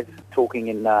these days, talking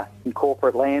in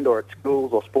corporate land or at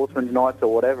schools or sportsmen's nights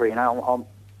or whatever.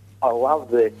 I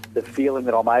love the feeling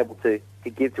that I'm able to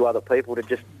give to other people to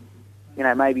just,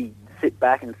 maybe sit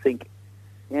back and think,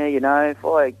 if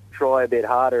I try a bit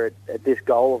harder at this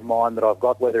goal of mine that I've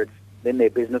got, whether it's in their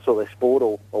business or their sport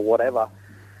or whatever,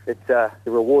 the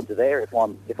rewards are there if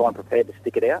I'm prepared to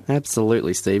stick it out.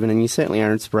 Absolutely, Stephen, and you certainly are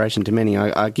an inspiration to many.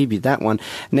 I give you that one.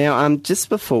 Now, just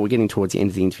before we're getting towards the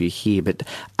end of the interview here, but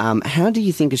how do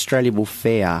you think Australia will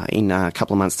fare in a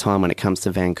couple of months' time when it comes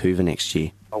to Vancouver next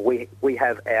year? We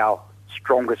have our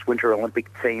strongest Winter Olympic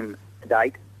team to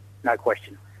date, no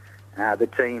question. The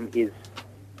team is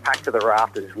packed to the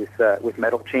rafters with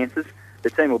medal chances.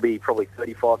 The team will be probably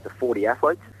 35 to 40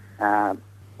 athletes.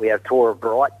 We have Tora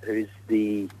Bright, who's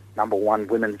the #1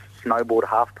 women's snowboard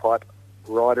half-pipe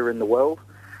rider in the world.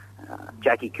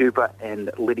 Jackie Cooper and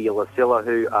Lydia Lasilla,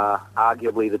 who are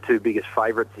arguably the two biggest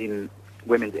favourites in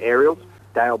women's aerials.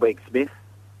 Dale Beak-Smith,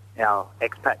 our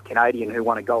expat Canadian who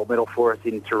won a gold medal for us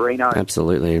in Torino.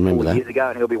 Absolutely, I remember 4 that. years ago,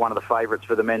 and he'll be one of the favourites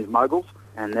for the men's moguls.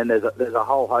 And then there's a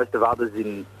whole host of others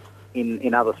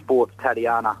in other sports.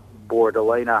 Tatiana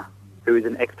Borodolina, who is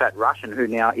an expat Russian who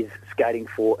now is skating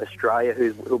for Australia,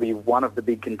 who'll be one of the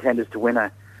big contenders to win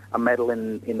a medal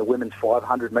in the women's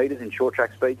 500 metres in short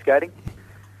track speed skating.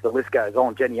 The list goes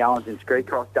on. Jenny Owens in ski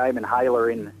cross, Damon Haler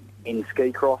in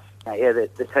ski cross.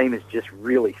 The team is just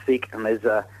really thick, and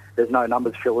there's no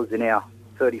numbers fillers in our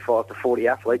 35 to 40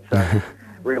 athletes, so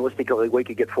realistically we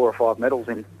could get 4 or 5 medals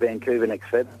in Vancouver next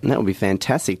Feb. And that would be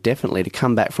fantastic, definitely, to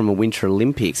come back from a Winter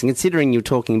Olympics. And considering you were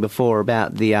talking before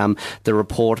about the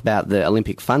report about the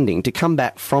Olympic funding, to come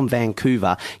back from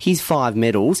Vancouver, here's 5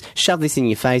 medals, shove this in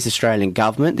your face, Australian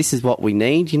government, this is what we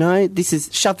need,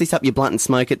 shove this up your blunt and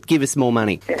smoke it, give us more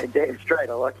money. Yeah, damn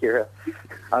straight, I like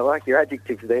your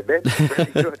adjectives there, Ben.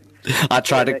 Very good. I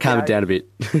tried to calm it down a bit.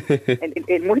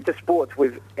 in winter sports,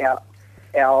 with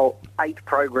our 8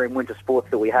 program winter sports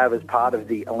that we have as part of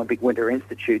the Olympic Winter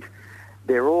Institute,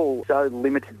 they're all so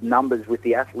limited numbers with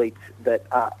the athletes that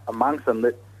are amongst them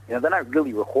that they don't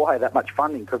really require that much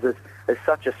funding because there's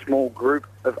such a small group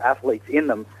of athletes in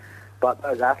them, but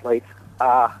those athletes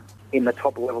are in the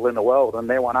top level in the world and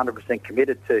they're 100%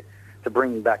 committed to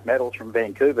bringing back medals from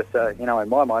Vancouver. So, in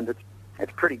my mind,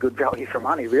 it's pretty good value for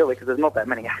money, really, because there's not that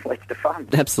many athletes to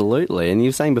fund. Absolutely. And you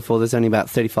were saying before there's only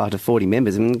about 35 to 40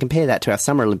 members. I mean, compare that to our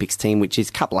Summer Olympics team, which is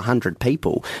a couple of hundred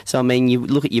people. So, I mean, you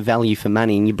look at your value for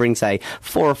money and you bring, say,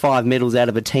 4 or 5 medals out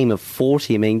of a team of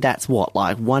 40. I mean, that's what,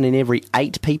 like 1 in every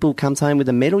 8 people comes home with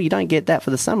a medal? You don't get that for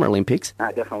the Summer Olympics.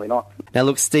 No, definitely not. Now,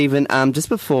 look, Stephen, just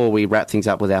before we wrap things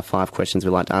up with our 5 questions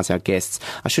we like to ask our guests,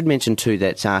 I should mention too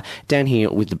that down here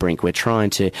with the Brink, we're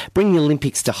trying to bring the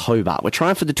Olympics to Hobart. We're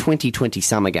trying for the 2020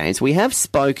 Summer Games. We have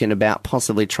spoken about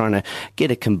possibly trying to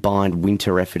get a combined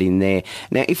winter effort in there.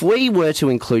 Now, if we were to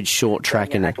include short track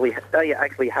don't you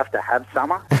actually have to have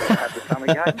summer to have the Summer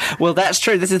Games? Well, that's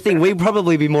true. That's the thing. We'd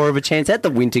probably be more of a chance at the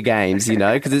Winter Games,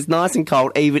 because it's nice and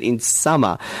cold even in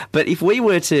summer. But if we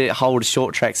were to hold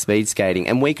short track speed skating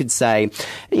and we could say,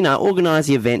 organise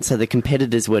the event so the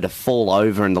competitors were to fall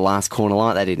over in the last corner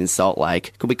like they did in Salt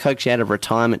Lake, could we coax you out of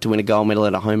retirement to win a gold medal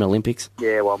at a home Olympics?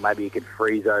 Yeah, well, maybe you could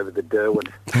freeze over the Derwent.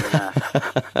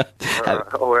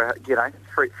 or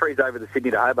freeze over the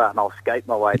Sydney to Hobart and I'll skate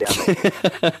my way down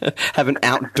there. Have an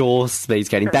outdoor speed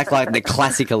skating, back like the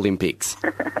classic Olympics.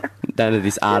 None of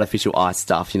this artificial ice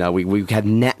stuff. You know, we have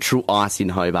natural ice in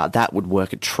Hobart. That would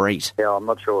work a treat. Yeah, I'm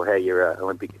not sure how your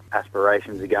Olympic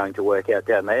aspirations are going to work out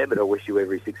down there, but I wish you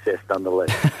every success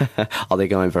nonetheless. Oh, they're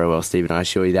going very well, Stephen, I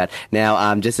assure you that.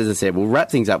 Now, just as I said, we'll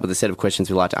wrap things up with a set of questions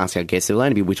we like to ask our guests. It will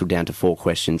only be whittled down to 4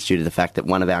 questions due to the fact that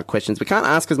one of our questions we can't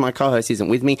ask because my co-host isn't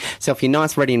with me. So if you're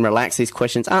nice, ready and relaxed, these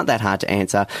questions aren't that hard to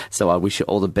answer. So I wish you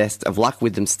all the best of luck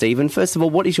with them, Stephen. First of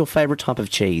all, what is your favourite type of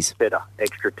cheese? Better,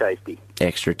 extra tasty.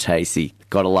 Extra tasty.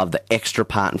 Gotta love the extra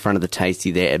part in front of the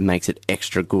tasty there. It makes it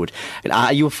extra good.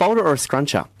 Are you a folder or a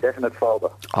scruncher? Definite folder.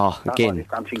 Oh, again. Don't like the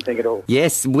crunching thing at all.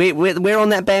 Yes, we're on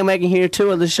that bandwagon here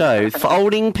too of the show.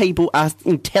 Folding people are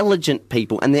intelligent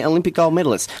people and they're Olympic gold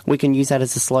medalists. We can use that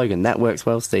as a slogan. That works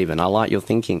well, Stephen. I like your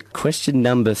thinking. Question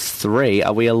number 3.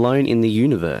 Are we alone in the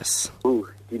universe? Ooh,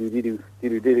 diddle.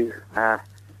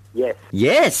 Yes.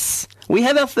 Yes! We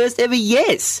have our first ever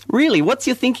yes! Really, what's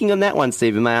your thinking on that one,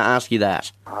 Stephen? May I ask you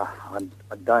that? I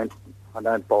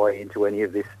don't buy into any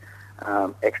of this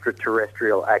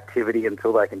extraterrestrial activity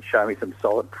until they can show me some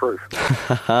solid proof.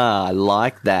 I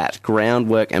like that.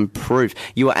 Groundwork and proof.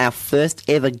 You are our first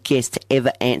ever guest to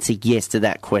ever answer yes to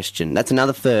that question. That's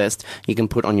another first you can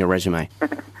put on your resume.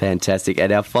 Fantastic.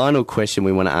 And our final question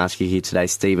we want to ask you here today,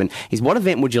 Stephen, is what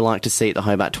event would you like to see at the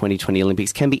Hobart 2020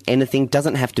 Olympics? Can be anything.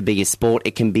 Doesn't have to be a sport.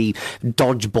 It can be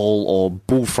dodgeball or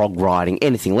bullfrog riding.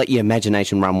 Anything. Let your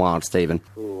imagination run wild, Stephen.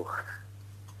 Ooh.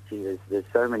 Gee, there's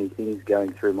so many things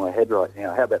going through my head right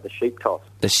now. How about the sheep toss?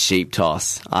 The sheep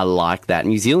toss. I like that.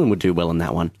 New Zealand would do well in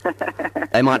that one.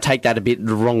 They might take that a bit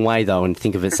the wrong way, though, and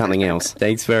think of it something else.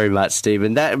 Thanks very much,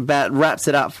 Stephen. That about wraps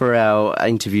it up for our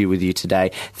interview with you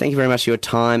today. Thank you very much for your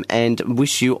time and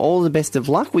wish you all the best of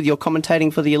luck with your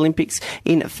commentating for the Olympics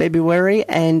in February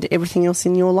and everything else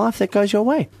in your life that goes your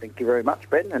way. Thank you very much,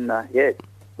 Ben. And,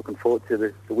 looking forward to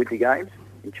the Winter Games.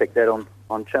 You can check that on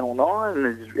Channel 9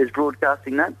 and is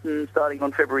broadcasting that and starting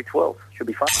on February 12th. Should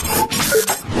be fun.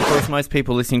 Of course, most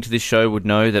people listening to this show would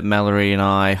know that Mallory and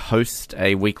I host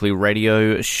a weekly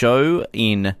radio show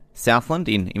in Southland,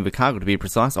 in Invercargill to be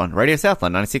precise, on Radio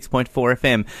Southland 96.4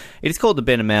 FM. It is called the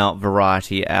Ben and Mal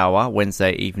Variety Hour,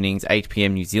 Wednesday evenings, 8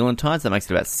 p.m. New Zealand time. So that makes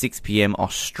it about 6 p.m.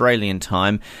 Australian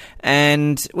time.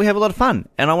 And we have a lot of fun.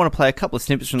 And I want to play a couple of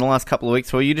snippets from the last couple of weeks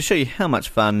for you to show you how much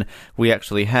fun we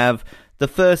actually have. The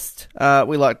first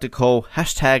we like to call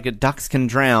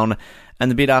 #DucksCanDrown, and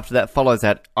the bit after that follows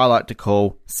that I like to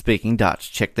call Speaking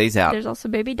Dutch. Check these out. There's also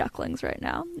baby ducklings right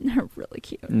now. They're really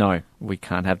cute. No, we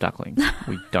can't have ducklings.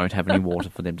 We don't have any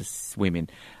water for them to swim in.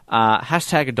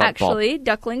 #AdoptBob. Actually,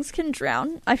 ducklings can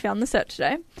drown. I found this out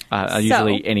today.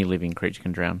 Usually any living creature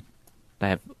can drown. They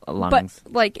have lungs.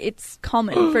 But, it's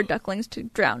common for ducklings to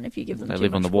drown if you give them too much water. They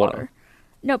live on the water.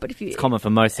 No, but if you... It's common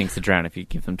for most things to drown if you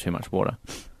give them too much water.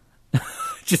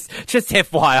 Just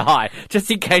FYI,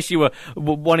 just in case you were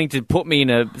wanting to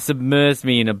submerge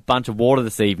me in a bunch of water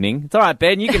this evening. It's all right,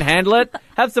 Ben, you can handle it.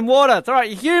 Have some water. It's all right,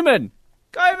 you're human.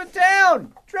 Go over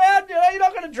down. Drown. You're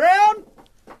not going to drown.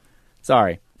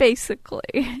 Sorry.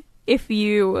 Basically, if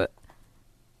you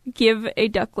give a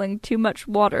duckling too much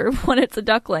water when it's a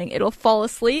duckling, it'll fall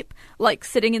asleep,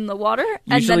 sitting in the water,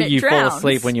 and then it drowns. Usually you fall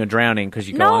asleep when you're drowning because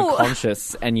you go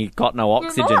unconscious and you've got no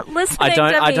oxygen. You're not listening to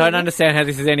me. I don't understand how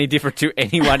this is any different to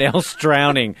anyone else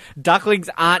drowning.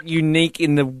 Ducklings aren't unique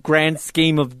in the grand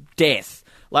scheme of death.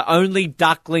 Only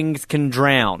ducklings can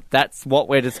drown. That's what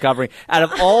we're discovering. Out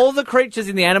of all the creatures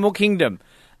in the animal kingdom,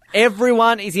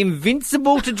 everyone is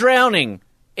invincible to drowning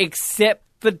except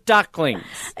the ducklings.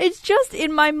 It's just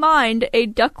in my mind, a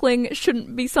duckling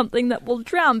shouldn't be something that will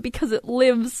drown because it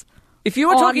lives. If you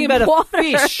were talking about a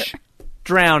fish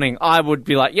drowning, I would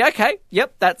be like, yeah, okay,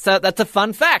 yep, that's a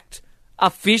fun fact. A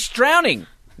fish drowning.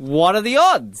 What are the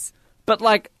odds? But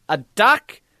a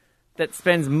duck that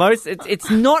spends it's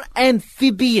not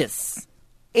amphibious.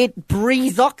 It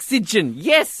breathes oxygen.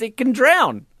 Yes, it can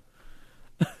drown.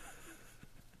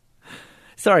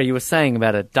 Sorry, you were saying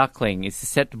about a duckling is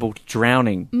susceptible to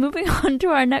drowning. Moving on to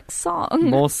our next song.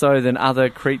 More so than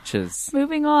other creatures.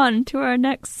 Moving on to our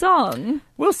next song.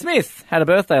 Will Smith had a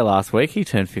birthday last week. He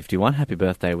turned 51. Happy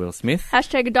birthday, Will Smith.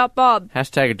 #AdoptBob.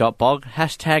 #AdoptBob.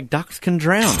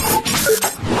 #DucksCanDrown.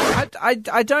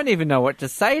 I don't even know what to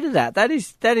say to that. That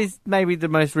is maybe the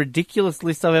most ridiculous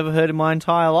list I've ever heard in my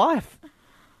entire life.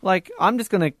 I'm just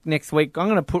going to, next week, I'm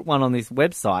going to put one on this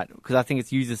website because I think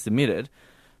it's user submitted.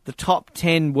 The top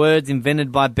 10 words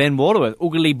invented by Ben Waterworth.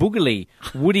 Oogly boogly,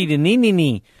 woody de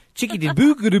ninini, chicky de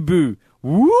boo-goo-de-boo,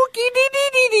 wookie de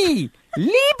dee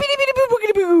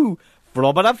leepity boo,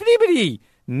 flobada flippity,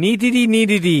 needity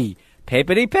needity,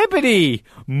 peppity peppity,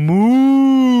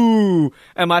 moo.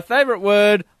 And my favourite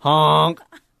word, honk.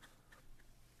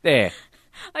 There.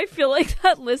 I feel like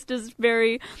that list is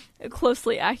very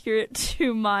closely accurate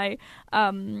to my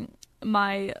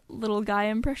my little guy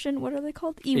impression. What are they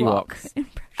called? Ewok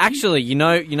impression. Actually, you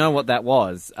know what that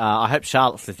was? I hope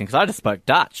Charlotte's listening, because I just spoke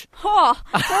Dutch. Oh,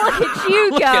 look at you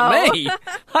go. Look at me.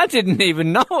 I didn't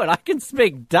even know it. I can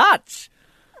speak Dutch.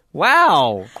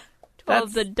 Wow. To all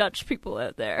of the Dutch people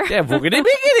out there. Yeah, boogity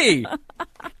biggity.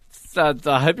 So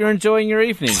I hope you're enjoying your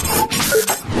evening.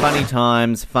 Funny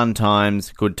times, fun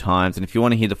times, good times. And if you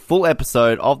want to hear the full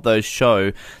episode of those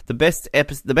show, the best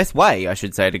way, I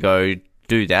should say, to go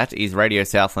do that is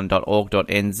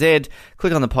radiosouthland.org.nz.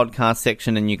 Click on the podcast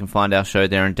section and you can find our show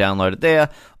there and download it there.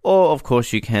 Or, of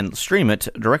course, you can stream it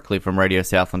directly from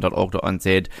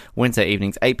radiosouthland.org.nz Wednesday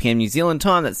evenings, 8 p.m. New Zealand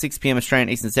time. That's 6 p.m. Australian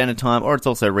Eastern Standard Time. Or it's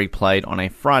also replayed on a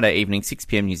Friday evening, 6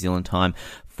 p.m. New Zealand time,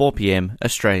 4 p.m.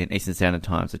 Australian Eastern Standard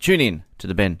Time. So tune in to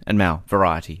the Ben and Mal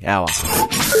Variety Hour.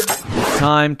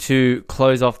 Time to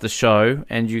close off the show,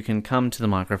 and you can come to the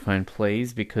microphone,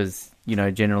 please, because, you know,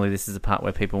 generally this is the part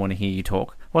where people want to hear you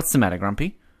talk. What's the matter,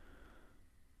 Grumpy?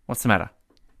 What's the matter?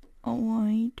 Oh,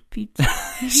 I eat pizza.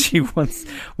 She wants...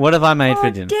 What have I made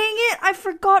for dinner? Dang it! I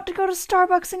forgot to go to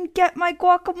Starbucks and get my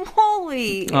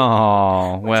guacamole.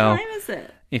 Oh, well... What time is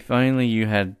it? If only you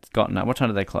had gotten up. What time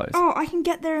do they close? Oh, I can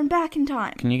get there and back in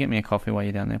time. Can you get me a coffee while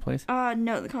you're down there, please?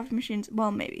 No, the coffee machine's...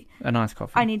 Well, maybe. A nice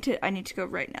coffee. I need to go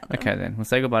right now, though. Okay, then. We'll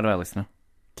say goodbye to our listener.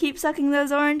 Keep sucking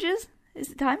those oranges.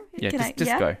 Is it time? Yeah, Can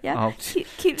just go. Yeah.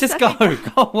 Keep just sucking.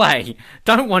 Go away.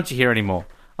 Don't want you here anymore.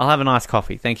 I'll have a nice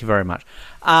coffee. Thank you very much.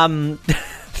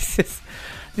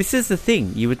 This is the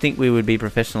thing. You would think we would be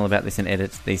professional about this and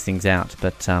edit these things out,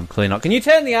 but clearly not. Can you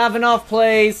turn the oven off,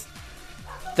 please?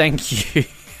 Thank you.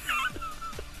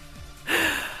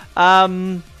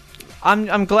 I'm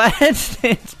glad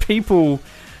that people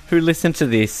who listen to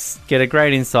this get a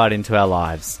great insight into our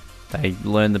lives. They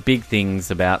learn the big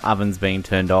things about ovens being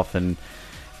turned off and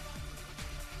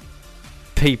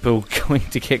people going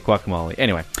to get guacamole.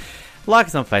 Anyway, like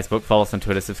us on Facebook, follow us on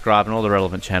Twitter, subscribe on all the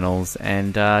relevant channels,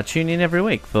 and tune in every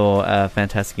week for a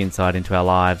fantastic insight into our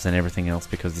lives and everything else,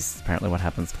 because this is apparently what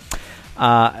happens.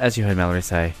 As you heard Mallory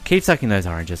say, keep sucking those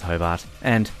oranges, Hobart,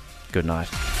 and good night.